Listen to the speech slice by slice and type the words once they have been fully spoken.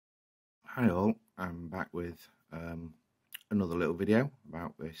Hi all, I'm back with another little video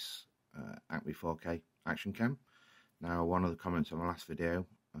about this Acme 4K action cam. Now, one of the comments on my last video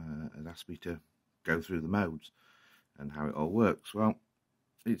has asked me to go through the modes and how it all works. Well,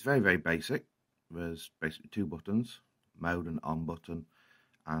 it's very basic. There's basically two buttons, mode and on button,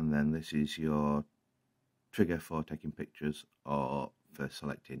 and then this is your trigger for taking pictures or for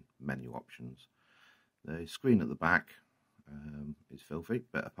selecting menu options. The screen at the back is filthy,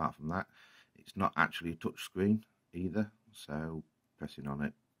 but apart from that, it's not actually a touch screen either, so pressing on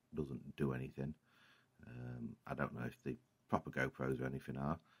it doesn't do anything. I don't know if the proper GoPros or anything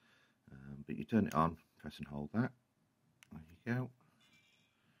are, but you turn it on, press and hold that, there you go.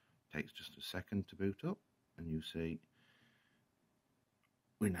 Takes just a second to boot up, and you see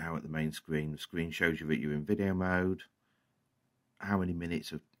we're now at the main screen. The screen shows you that you're in video mode, how many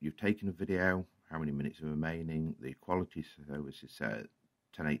minutes you've taken a video, how many minutes are remaining, the quality service is set at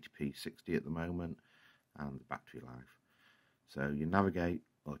 1080p 60 at the moment, and the battery life. So you navigate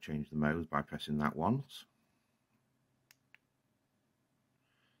or change the modes by pressing that once.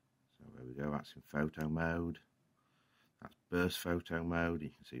 So there we go, that's in photo mode. That's burst photo mode. You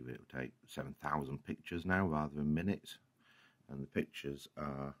can see that it will take 7,000 pictures now rather than minutes, and the pictures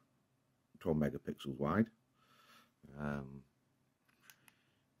are 12 megapixels wide.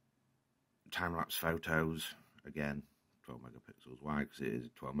 Time-lapse photos, again 12 megapixels wide because it is a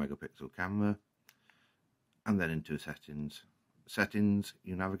 12 megapixel camera. And then into settings. Settings,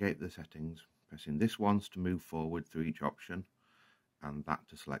 you navigate the settings, pressing this once to move forward through each option, and that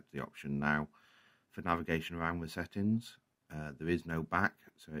to select the option. Now, for navigation around the settings, there is no back,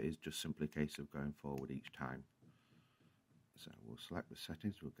 so it is just simply a case of going forward each time. So we'll select the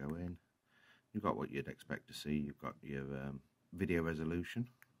settings, we'll go in. You've got what you'd expect to see. You've got your video resolution.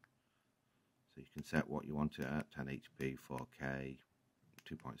 So you can set what you want it at, 1080p, 4K,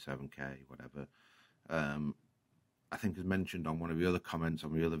 2.7K, whatever. I think as mentioned on one of the other comments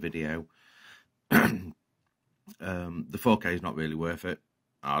on the other video, the 4K is not really worth it.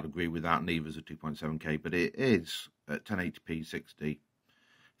 I'd agree with that, neither is a 2.7K, but it is at 1080p 60,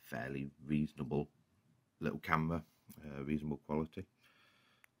 fairly reasonable little camera, reasonable quality.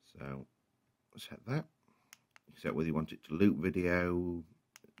 So set that. Set whether you want it to loop video,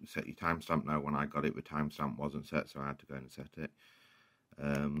 set your timestamp. Now, when I got it, the timestamp wasn't set, so I had to go and set it.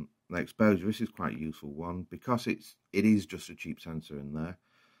 The exposure, this is quite a useful one because it is just a cheap sensor in there.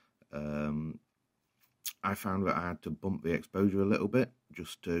 I found that I had to bump the exposure a little bit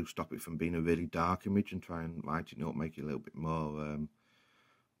just to stop it from being a really dark image and try and lighten it up, make it a little bit more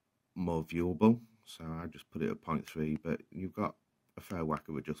more viewable. So I just put it at 0.3, but you've got a fair whack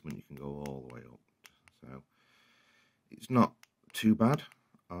of adjustment. You can go all the way up. So it's not too bad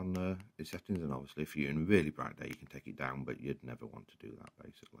on its settings, and obviously if you're in a really bright day you can take it down, but you'd never want to do that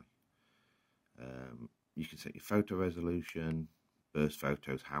basically. You can set your photo resolution, burst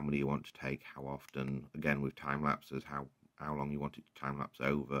photos, how many you want to take, how often, again with time lapses, how long you want it to time lapse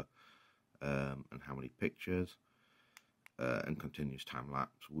over, and how many pictures, and continuous time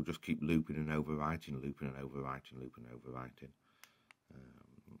lapse. We'll just keep looping and overwriting, looping and overwriting, looping and overwriting.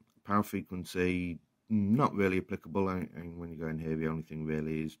 Power frequency, not really applicable. And when you go in here, the only thing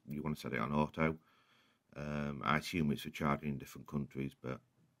really is you want to set it on auto. I assume it's for charging in different countries, but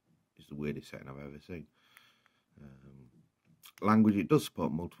it's the weirdest setting I've ever seen. Language, it does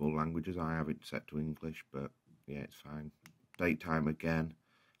support multiple languages. I have it set to English, but yeah, it's fine. Date time, again,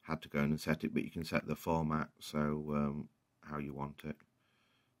 had to go in and set it, but you can set the format, so how you want it.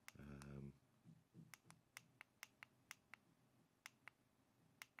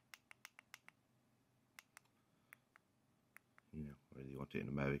 You know, whether you want it in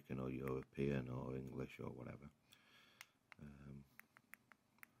American or European or English or whatever.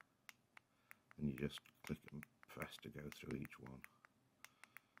 And you just click and press to go through each one.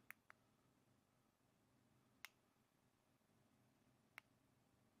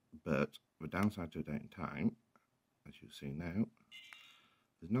 But the downside to date and time, as you see now,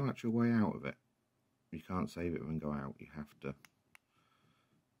 there's no actual way out of it. You can't save it and go out. You have to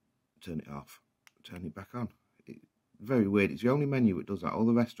turn it off, turn it back on. It's very weird. It's the only menu that does that. All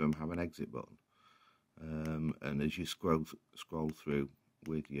the rest of them have an exit button. And as you scroll through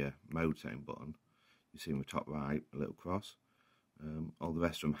with your mode setting button, you see in the top right a little cross. All the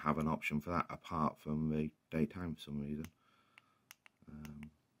rest of them have an option for that, apart from the daytime for some reason.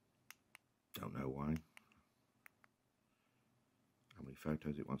 Don't know why. How many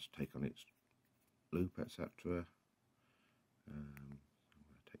photos it wants to take on its loop, etc. I'm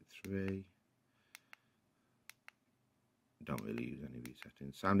going to take 3. don't really use any of these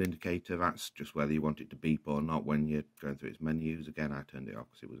settings. Sound indicator, that's just whether you want it to beep or not when you're going through its menus. Again, I turned it off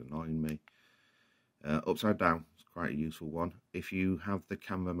because it was annoying me. Upside down, it's quite a useful one. If you have the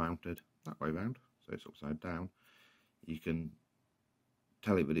camera mounted that way round, so it's upside down, you can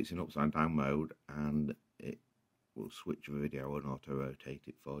tell it that it's in upside down mode and it will switch the video and auto rotate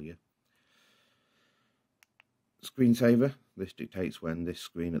it for you. Screensaver, this dictates when this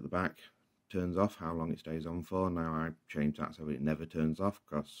screen at the back turns off, how long it stays on for. Now I changed that so it never turns off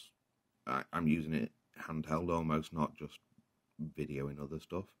because I'm using it handheld almost, not just videoing other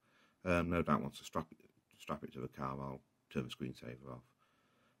stuff. No doubt once I strap it to the car, I'll turn the screensaver off.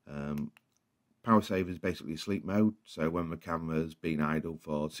 Power saver is basically sleep mode, so when the camera's been idle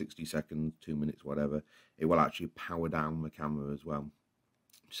for 60 seconds, 2 minutes, whatever, it will actually power down the camera as well.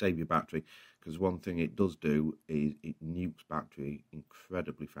 Save your battery, because one thing it does do is it nukes battery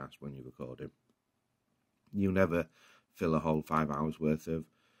incredibly fast when you're recording. You never fill a whole 5 hours worth of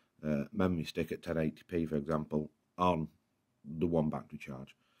memory stick at 1080p, for example, on the one battery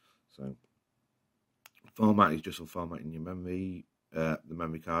charge. So format is just for formatting your memory, the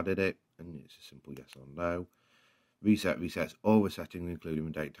memory card in it, and it's a simple yes or no. Reset resets all the settings, including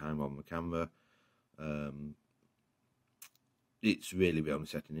the date time on the camera. It's really the only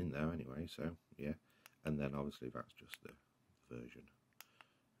setting in there anyway, so yeah. And then obviously that's just the version.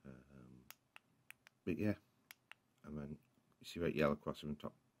 But yeah, and then you see that yellow cross on the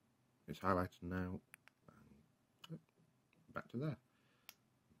top. It's highlighted now. And back to there.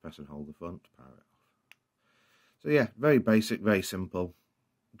 Press and hold the front to power it off. So yeah, very basic, very simple.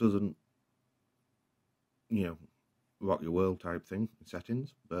 Doesn't, you know, rock your world type thing in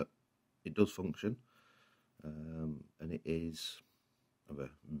settings, but it does function. And it is of a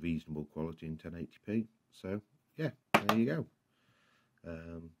reasonable quality in 1080p. So yeah, there you go.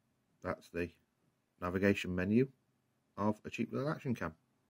 That's the navigation menu of a cheap little action cam.